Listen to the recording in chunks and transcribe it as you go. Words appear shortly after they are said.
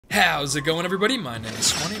How's it going, everybody? My name is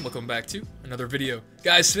Swanee, and welcome back to another video.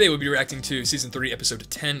 Guys, today we'll be reacting to Season 3, Episode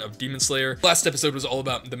 10 of Demon Slayer. Last episode was all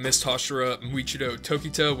about the missed Hashira Mitsuri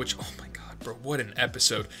Kanroji, which, oh my god, bro, what an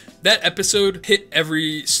episode. That episode hit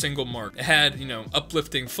every single mark. It had,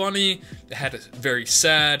 uplifting funny, it had a very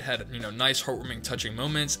sad, had, nice, heartwarming, touching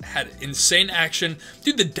moments, it had insane action.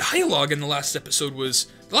 Dude, the dialogue in the last episode was...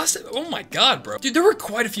 oh my god, bro. Dude, there were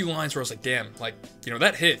quite a few lines where I was like, damn, like,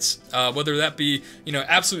 that hits. Whether that be,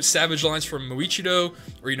 absolute savage lines from Muichiro,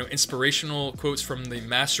 or, inspirational quotes from the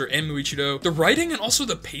master and Muichiro. The writing and also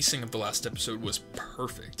the pacing of the last episode was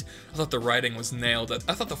perfect. I thought the writing was nailed. I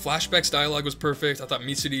thought the flashbacks dialogue was perfect. I thought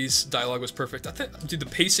Mitsuri's dialogue was perfect. I thought, dude, the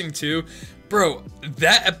pacing too. Bro,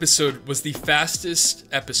 that episode was the fastest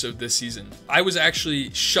episode this season. I was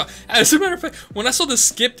actually shocked. As a matter of fact, when I saw the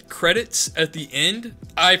skipped credits at the end,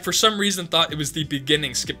 I, for some reason, thought it was the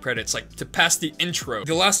beginning skip credits, like, to pass the intro.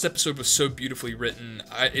 The last episode was so beautifully written.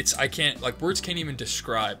 I can't, like, words can't even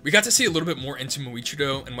describe. We got to see a little bit more into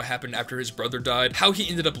Muichiro and what happened after his brother died, how he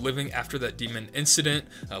ended up living after that demon incident.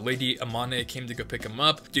 Lady Amane came to go pick him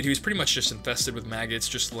up. Dude, he was pretty much just infested with maggots,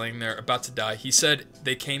 just laying there, about to die. He said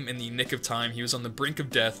they came in the nick of time. He was on the brink of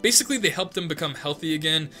death. Basically, they helped him become healthy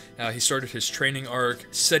again. He started his training arc,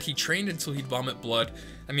 said he trained until he'd vomit blood.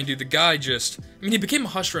 I mean, dude, the guy just... he became a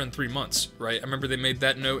Hashira in 3 months, right? I remember they made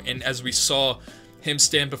that note, and as we saw him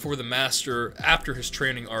stand before the master after his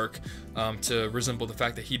training arc, to resemble the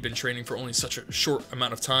fact that he'd been training for only such a short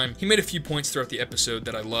amount of time. He made a few points throughout the episode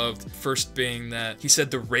that I loved. First being that he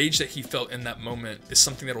said the rage that he felt in that moment is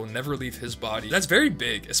something that will never leave his body. That's very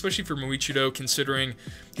big, especially for Muichiro, considering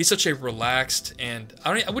he's such a relaxed and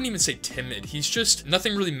I wouldn't even say timid. He's just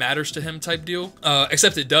nothing really matters to him type deal,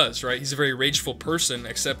 except it does, right? He's a very rageful person,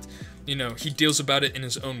 except he deals about it in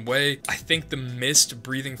his own way. I think the mist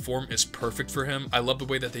breathing form is perfect for him. I love the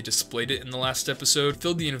way that they displayed it in the last episode.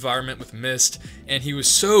 Filled the environment with mist, and he was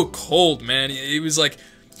so cold, man. It was like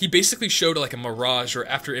he basically showed like a mirage or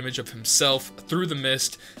after image of himself through the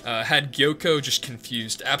mist, had Gyoko just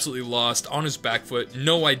confused, absolutely lost, on his back foot,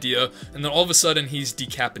 no idea, and then all of a sudden he's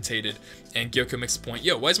decapitated, and Gyoko makes the point,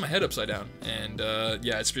 yo, why is my head upside down? And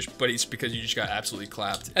yeah, it's because you just got absolutely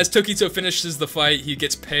clapped. As Tokito finishes the fight, he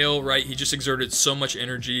gets pale, right? He just exerted so much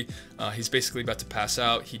energy. He's basically about to pass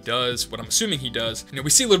out. He does, what I'm assuming he does. We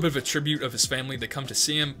see a little bit of a tribute of his family. They come to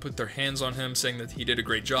see him, put their hands on him, saying that he did a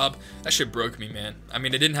great job. That shit broke me, man. I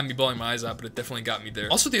mean, it didn't have me bawling my eyes out, but it definitely got me there.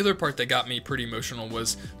 Also, the other part that got me pretty emotional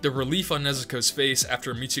was the relief on Nezuko's face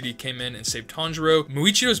after Mitsuri came in and saved Tanjiro.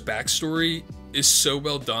 Muichiro's backstory is so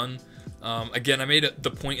well done. Again, I made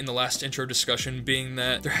the point in the last intro discussion being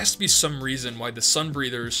that there has to be some reason why the Sun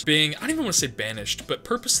Breathers being, I don't even want to say banished, but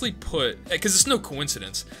purposely put, because it's no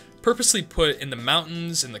coincidence, purposely put in the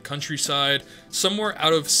mountains, in the countryside, somewhere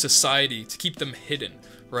out of society to keep them hidden.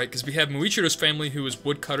 Right, because we have Muichiro's family who is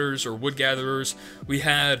woodcutters or wood gatherers. We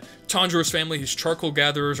had Tanjiro's family who's charcoal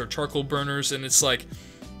gatherers or charcoal burners, and it's like,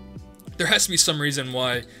 there has to be some reason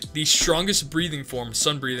why the strongest breathing form,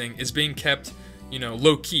 sun breathing, is being kept,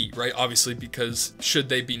 low-key, right? Obviously, because should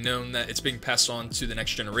they be known that it's being passed on to the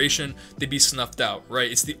next generation, they'd be snuffed out, right?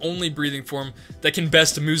 It's the only breathing form that can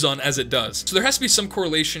best Muzan as it does. So there has to be some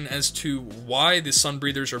correlation as to why the sun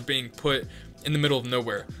breathers are being put in the middle of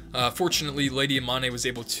nowhere. Fortunately, Lady Amane was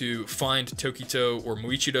able to find Tokito or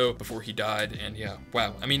Muichiro before he died, and yeah,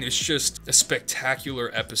 wow. I mean, it's just a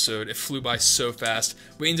spectacular episode. It flew by so fast.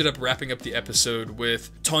 We ended up wrapping up the episode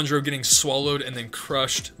with Tanjiro getting swallowed and then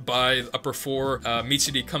crushed by upper four.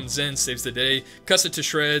 Mitsuri comes in, saves the day, cuts it to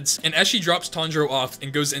shreds, and as she drops Tanjiro off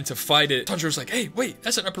and goes in to fight it, Tanjiro's like, hey, wait,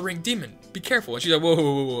 that's an upper rank demon. Be careful. And she's like, whoa, whoa,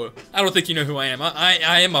 whoa, whoa. I don't think you know who I am.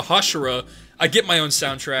 I am a Hashira. I get my own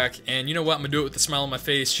soundtrack, and you know what? I'm gonna do it with a smile on my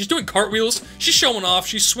face. She's doing cartwheels, she's showing off,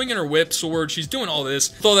 she's swinging her whip, sword, she's doing all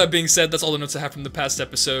this. With all that being said, that's all the notes I have from the past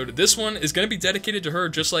episode. This one is gonna be dedicated to her,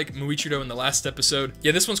 just like Muichiro in the last episode.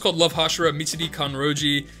 Yeah, this one's called Love Hashira Mitsuri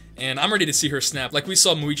Kanroji, and I'm ready to see her snap, like we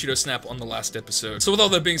saw Muichiro snap on the last episode. So with all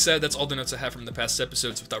that being said, that's all the notes I have from the past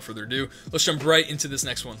episodes. Without further ado, let's jump right into this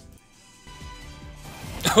next one.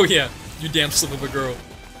 Oh yeah, you damn slip of a girl.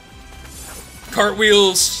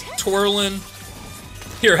 Cartwheels, twirling.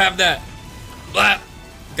 Here, have that. Blah.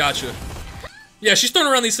 Gotcha. Yeah, she's throwing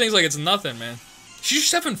around these things like it's nothing, man. She's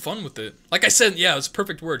just having fun with it. Like I said, yeah, it's a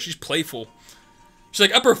perfect word. She's playful. She's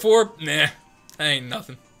like, upper four? Nah, that ain't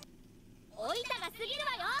nothing.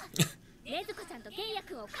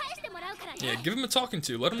 Yeah, give him a talking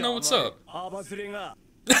to. Let him know what's up.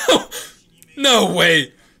 No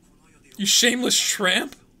way. You shameless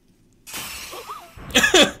tramp.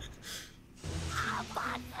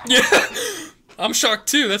 Yeah. I'm shocked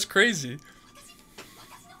too, that's crazy.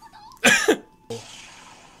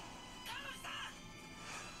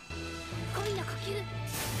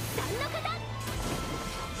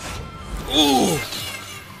 Ooh!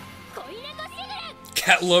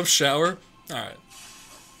 Cat love shower? Alright.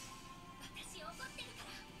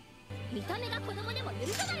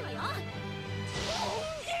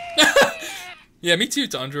 Yeah, me too,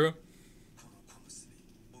 Tanjiro.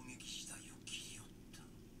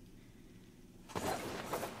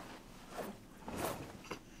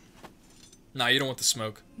 Nah, you don't want the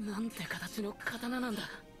smoke.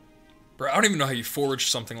 Bro, I don't even know how you forge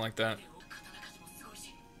something like that.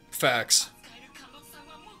 Facts.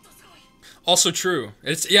 Also true.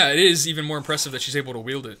 It is even more impressive that she's able to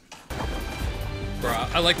wield it. Bro,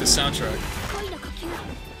 I like the soundtrack.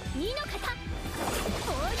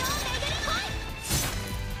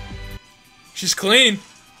 She's clean.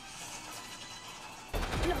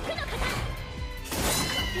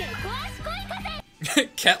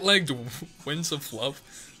 Cat-legged winds of love.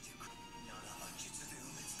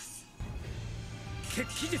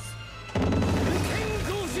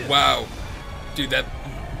 Wow. Dude, that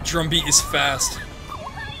drum beat is fast.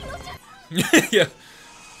 Yeah.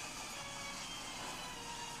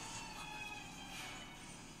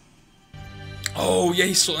 Oh, yeah,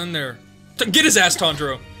 he's still in there. Get his ass,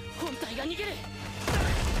 Tanjiro.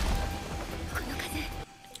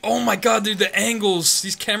 Oh my god, dude, the angles.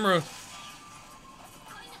 These camera...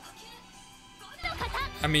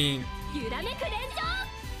 I mean...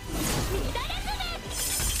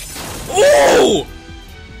 Oh!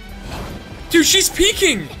 Dude, she's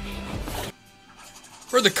peeking!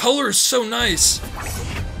 Bro, the color is so nice.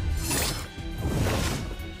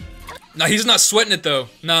 Nah, he's not sweating it though.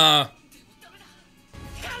 Nah.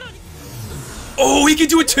 Oh, he can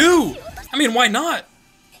do it too! I mean, why not?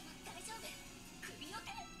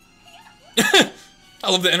 I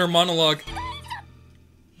love the inner monologue.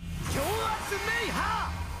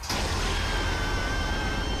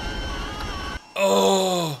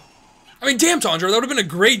 Oh. I mean, damn, Tanjiro, that would have been a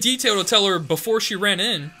great detail to tell her before she ran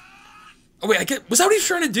in. Oh, wait, was that what he was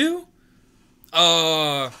trying to do?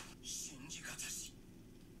 Wow.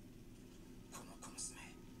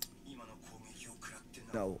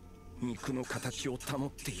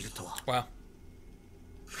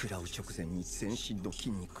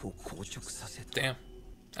 Damn.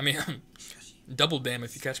 I mean, double damn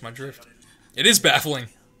if you catch my drift. It is baffling.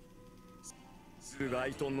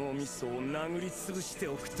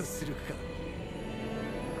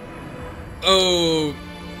 Oh.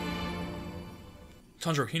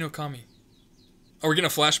 Tanjiro, Hinokami. Oh, we're getting a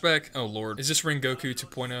flashback? Oh lord. Is this Rengoku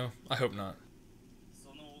 2.0? I hope not.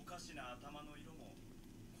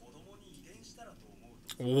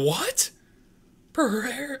 What? Bro, her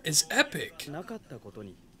hair is epic.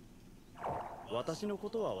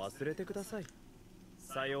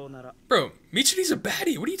 Bro, Mitsuri's a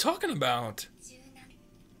baddie. What are you talking about?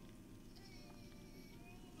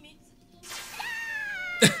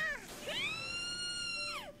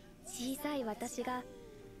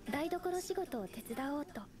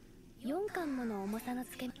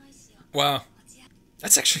 Wow.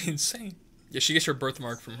 That's actually insane. Yeah, she gets her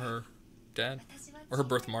birthmark from her dad. Or her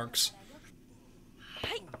birthmarks.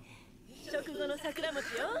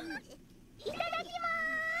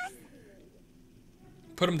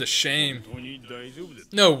 Put him to shame.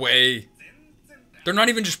 No way. They're not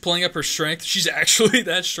even just pulling up her strength. She's actually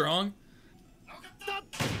that strong?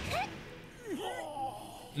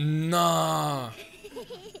 Nah.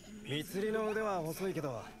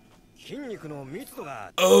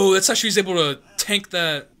 Oh, that's how she was able to tank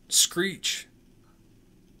that screech.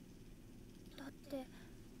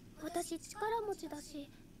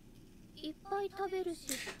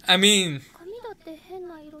 I mean,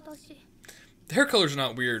 the hair color's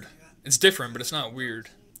not weird. It's different, but it's not weird.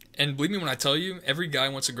 And believe me when I tell you, every guy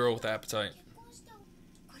wants a girl with appetite.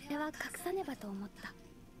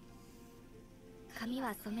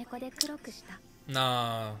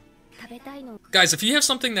 Nah. Guys, if you have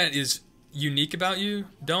something that is unique about you,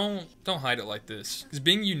 don't hide it like this. Because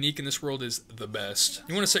being unique in this world is the best.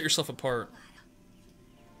 You want to set yourself apart.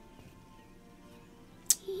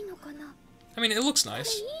 I mean, it looks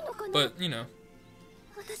nice, but, you know,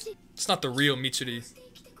 it's not the real Mitsuri.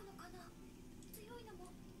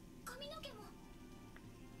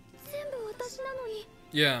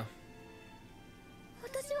 Yeah.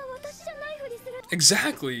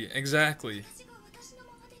 Exactly, exactly.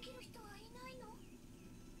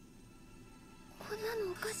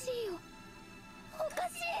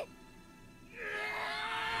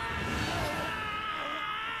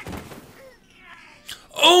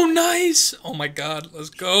 Oh, nice! Oh my god, let's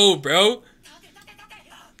go, bro.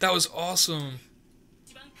 That was awesome.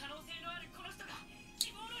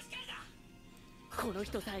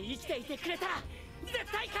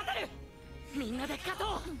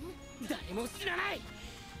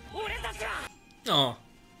 Oh.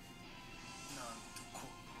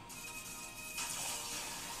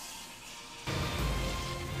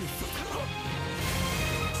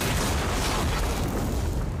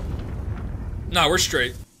 Nah, we're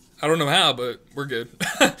straight. I don't know how, but we're good.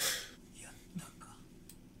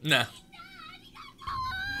 Nah.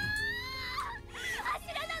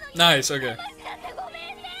 Nice, okay.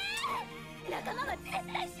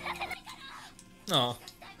 Oh.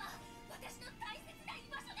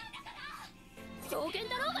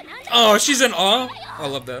 Oh, she's in awe? I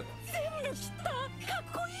love that.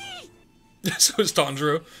 So is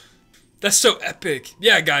Tanjiro. That's so epic.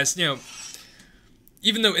 Yeah, guys, you know,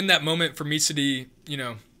 even though in that moment for Mitsuri, you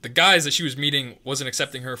know, the guys that she was meeting wasn't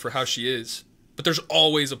accepting her for how she is, but there's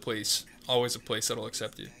always a place that'll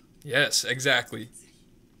accept you. Yes, exactly.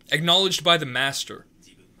 Acknowledged by the master.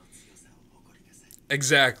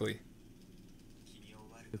 Exactly.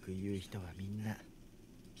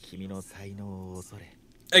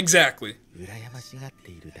 Exactly.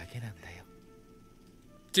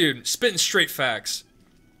 Dude, spitting straight facts.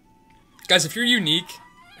 Guys, if you're unique,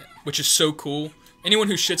 which is so cool, anyone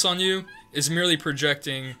who shits on you is merely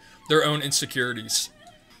projecting their own insecurities.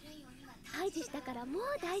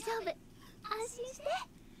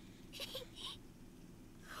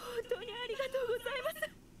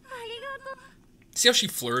 See how she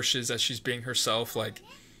flourishes as she's being herself? Like,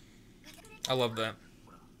 I love that.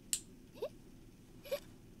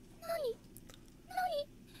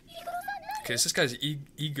 Okay, so this guy's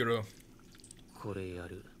Iguro.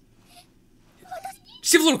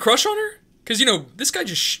 See a little crush on her? Because, you know, this guy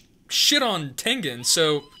just shit on Tengen,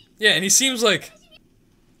 so... Yeah, and he seems like...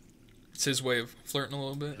 It's his way of flirting a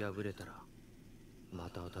little bit.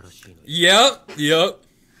 Yep.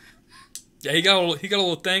 Yeah, he got a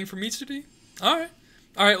little thing for Mitsuri. Alright.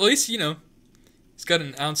 Alright, at least, you know, he's got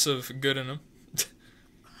an ounce of good in him.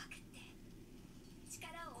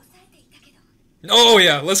 Oh,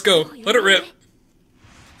 yeah, let's go. Let it rip.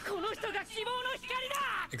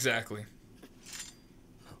 Exactly.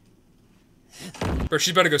 Bro,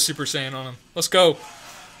 she's about to go Super Saiyan on him. Let's go.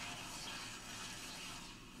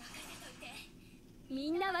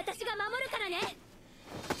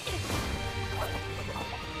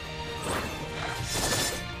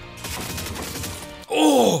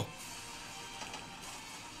 Oh!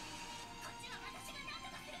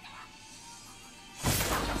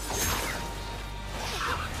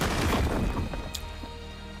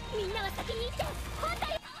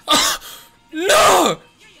 No!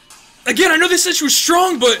 Again, I know they said she was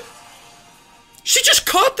strong, but she just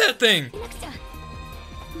caught that thing.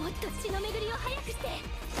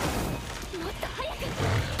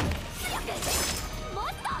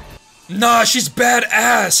 Nah, she's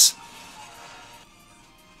badass.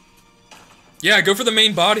 Yeah, go for the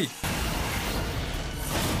main body.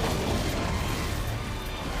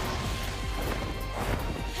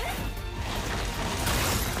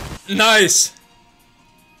 Nice.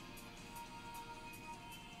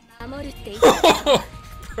 Oh,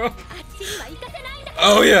 bro.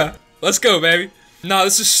 Oh yeah, let's go, baby. Nah,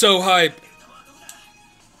 this is so hype.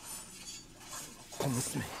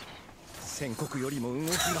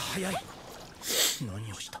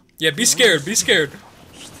 Yeah, be scared, be scared.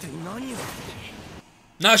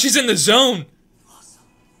 Nah, she's in the zone.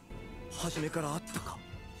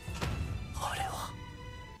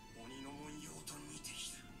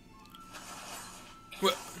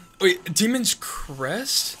 Wait, Demon's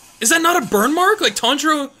Crest? Is that not a burn mark like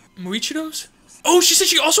Tanjiro Muichido's? Oh, she said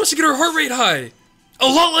she also has to get her heart rate high. A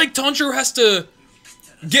lot like Tanjiro has to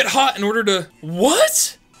get hot in order to...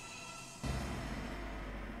 What?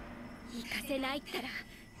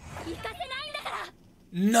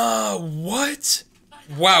 Nah, what?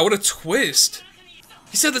 Wow, what a twist.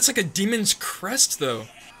 He said that's like a Demon's Crest, though.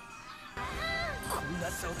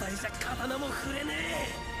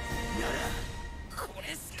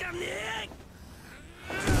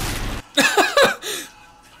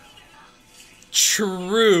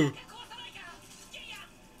 True.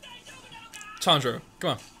 Tanjiro,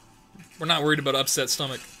 come on. We're not worried about upset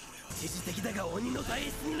stomach.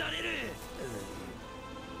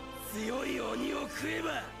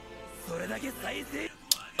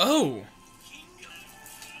 Oh.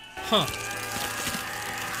 Huh.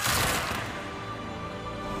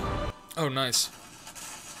 Oh, nice.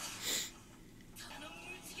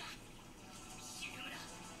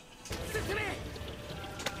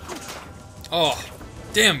 Oh,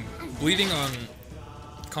 damn. Bleeding on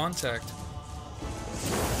contact.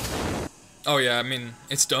 Oh yeah, I mean,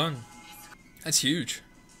 it's done. That's huge.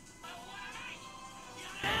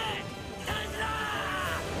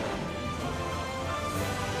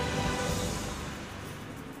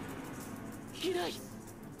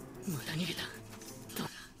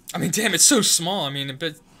 I mean, damn, it's so small. I mean,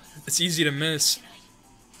 it's easy to miss.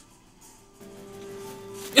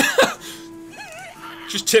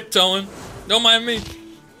 Just tiptoeing. Don't mind me.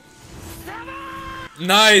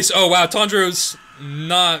 Nice. Oh, wow. Tanjiro's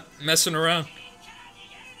not messing around.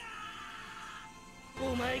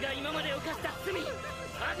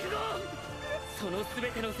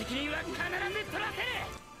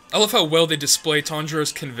 I love how well they display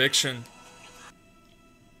Tanjiro's conviction.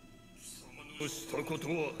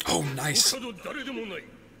 Oh, nice.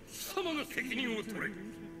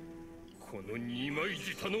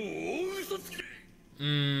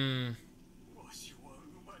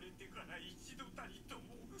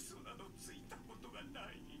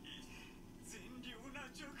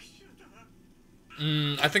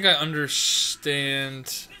 I think I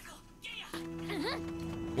understand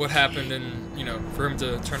what happened and, you know, for him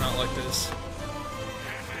to turn out like this.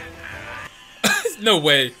 No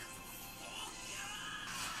way.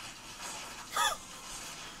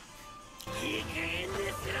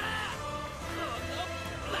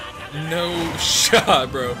 No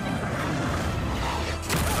shot, bro.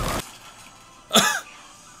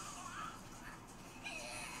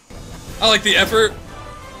 I like the effort.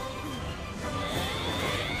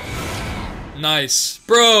 Nice.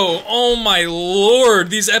 Bro, oh my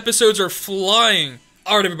lord, these episodes are flying.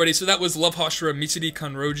 Alright everybody, so that was Love Hashira Mitsuri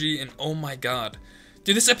Kanroji, and oh my god.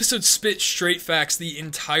 Dude, this episode spit straight facts the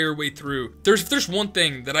entire way through. If there's one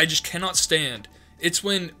thing that I just cannot stand, it's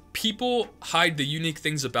when people hide the unique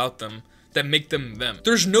things about them that make them them.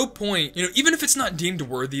 There's no point, you know, even if it's not deemed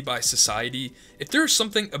worthy by society, if there's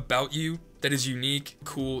something about you that is unique,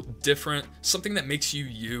 cool, different, something that makes you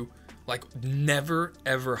you, like, never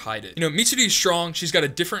ever hide it. You know, Mitsuri is strong, she's got a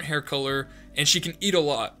different hair color, and she can eat a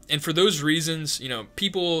lot. And for those reasons, you know,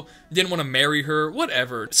 people didn't want to marry her,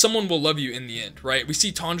 whatever. Someone will love you in the end, right? We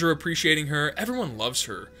see Tanjiro appreciating her, everyone loves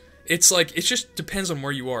her. It's like, it just depends on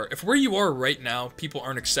where you are. If where you are right now, people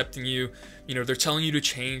aren't accepting you, you know, they're telling you to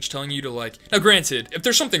change, telling you to like... Now granted, if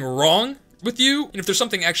there's something wrong with you, and if there's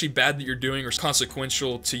something actually bad that you're doing or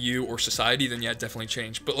consequential to you or society, then yeah, definitely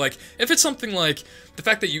change. But like, if it's something like the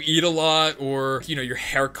fact that you eat a lot, or, you know, your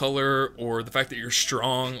hair color, or the fact that you're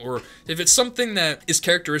strong, or if it's something that is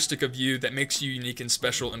characteristic of you that makes you unique and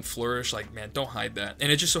special and flourish, like, man, don't hide that.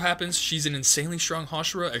 And it just so happens she's an insanely strong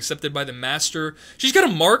Hashira, accepted by the master. She's got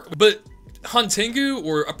a mark, but Hantengu,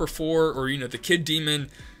 or Upper Four, or, you know, the Kid Demon,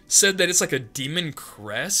 said that it's like a demon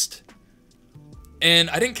crest.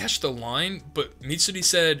 And I didn't catch the line, but Mitsuri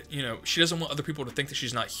said, you know, she doesn't want other people to think that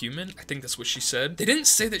she's not human. I think that's what she said. They didn't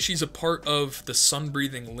say that she's a part of the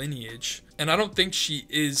sun-breathing lineage. And I don't think she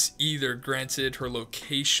is either, granted her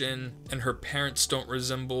location and her parents don't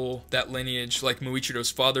resemble that lineage like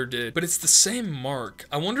Muichiro's father did. But it's the same mark.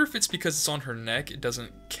 I wonder if it's because it's on her neck, it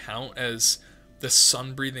doesn't count as the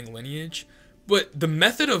sun-breathing lineage. But the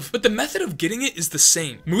method of getting it is the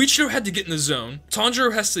same. Muichiro had to get in the zone.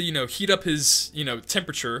 Tanjiro has to, you know, heat up his, you know,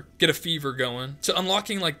 temperature, get a fever going. So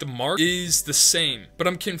unlocking, like, the mark is the same. But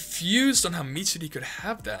I'm confused on how Mitsuri could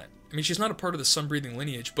have that. I mean, she's not a part of the sun-breathing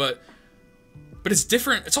lineage, but it's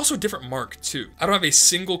different. It's also a different mark, too. I don't have a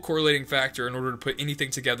single correlating factor in order to put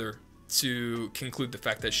anything together to conclude the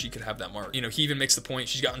fact that she could have that mark. You know, he even makes the point,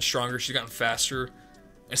 she's gotten stronger, she's gotten faster.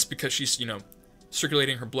 It's because she's, you know,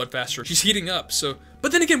 circulating her blood faster. She's heating up, so...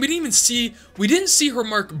 But then again, we didn't see her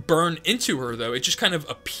mark burn into her, though. It just kind of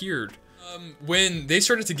appeared. When they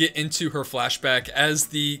started to get into her flashback, as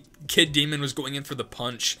the Kid Demon was going in for the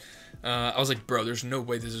punch, I was like, bro, there's no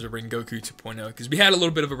way this is a Rengoku 2.0, because we had a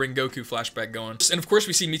little bit of a Rengoku flashback going. And of course,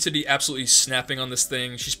 we see Mitsuri absolutely snapping on this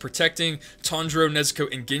thing. She's protecting Tanjiro,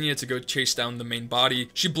 Nezuko, and Genya to go chase down the main body.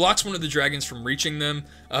 She blocks one of the dragons from reaching them.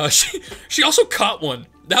 She also caught one.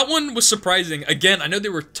 That one was surprising. Again, I know they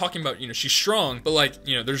were talking about, you know, she's strong, but like,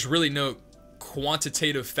 you know, there's really no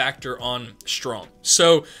quantitative factor on strong.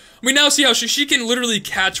 So we now see how she can literally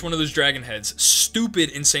catch one of those dragon heads.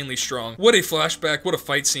 Stupid, insanely strong. What a flashback, what a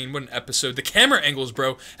fight scene, what an episode. The camera angles,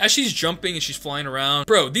 bro, as she's jumping and she's flying around.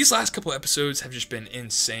 Bro, these last couple episodes have just been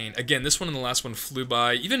insane. Again, this one and the last one flew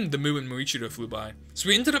by. Even the Mu and Muichiro flew by. So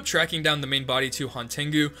we ended up tracking down the main body to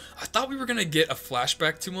Hantengu. I thought we were gonna get a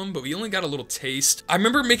flashback to him, but we only got a little taste. I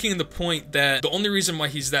remember making the point that the only reason why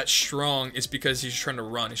he's that strong is because he's trying to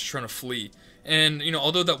run, he's trying to flee. And, you know,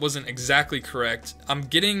 although that wasn't exactly correct, I'm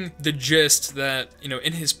getting the gist that, you know,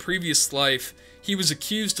 in his previous life, he was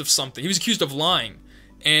accused of something. He was accused of lying.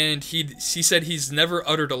 And he said he's never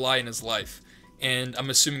uttered a lie in his life. and I'm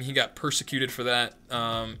assuming he got persecuted for that,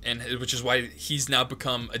 and which is why he's now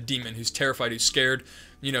become a demon who's terrified, who's scared.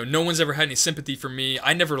 You know, no one's ever had any sympathy for me.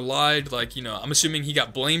 I never lied. Like, you know, I'm assuming he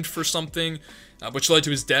got blamed for something, which led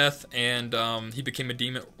to his death, and he became a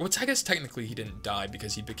demon. Which I guess technically he didn't die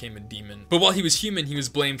because he became a demon. But while he was human, he was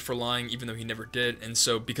blamed for lying, even though he never did. And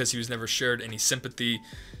so because he was never shared any sympathy,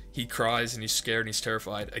 he cries and he's scared and he's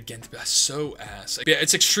terrified. Again, that's so ass. Yeah,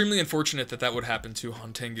 it's extremely unfortunate that that would happen to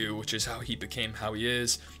HANTENGU, which is how he became how he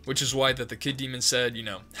is, which is why that the kid demon said, you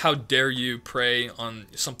know, how dare you prey on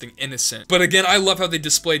something innocent. But again, I love how they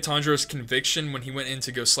displayed Tanjiro's conviction when he went in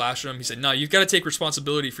to go slash him. He said, no, you've got to take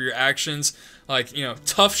responsibility for your actions. Like, you know,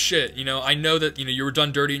 tough shit. You know, I know that, you know, you were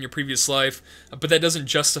done dirty in your previous life, but that doesn't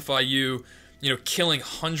justify you, you know, killing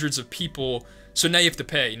hundreds of people. So now you have to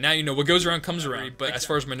pay. Now you know what goes around comes around. But as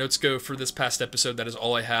far as my notes go for this past episode, that is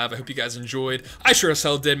all I have. I hope you guys enjoyed. I sure as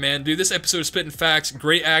hell did, man. Dude, this episode is spitting facts.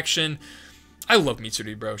 Great action. I love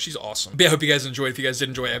Mitsuri, bro. She's awesome. But yeah, I hope you guys enjoyed. If you guys did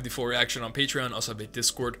enjoy, I have the full reaction on Patreon. I also have a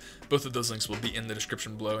Discord. Both of those links will be in the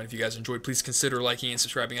description below. And if you guys enjoyed, please consider liking and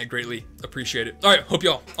subscribing. I greatly appreciate it. All right, hope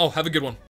y'all all have a good one.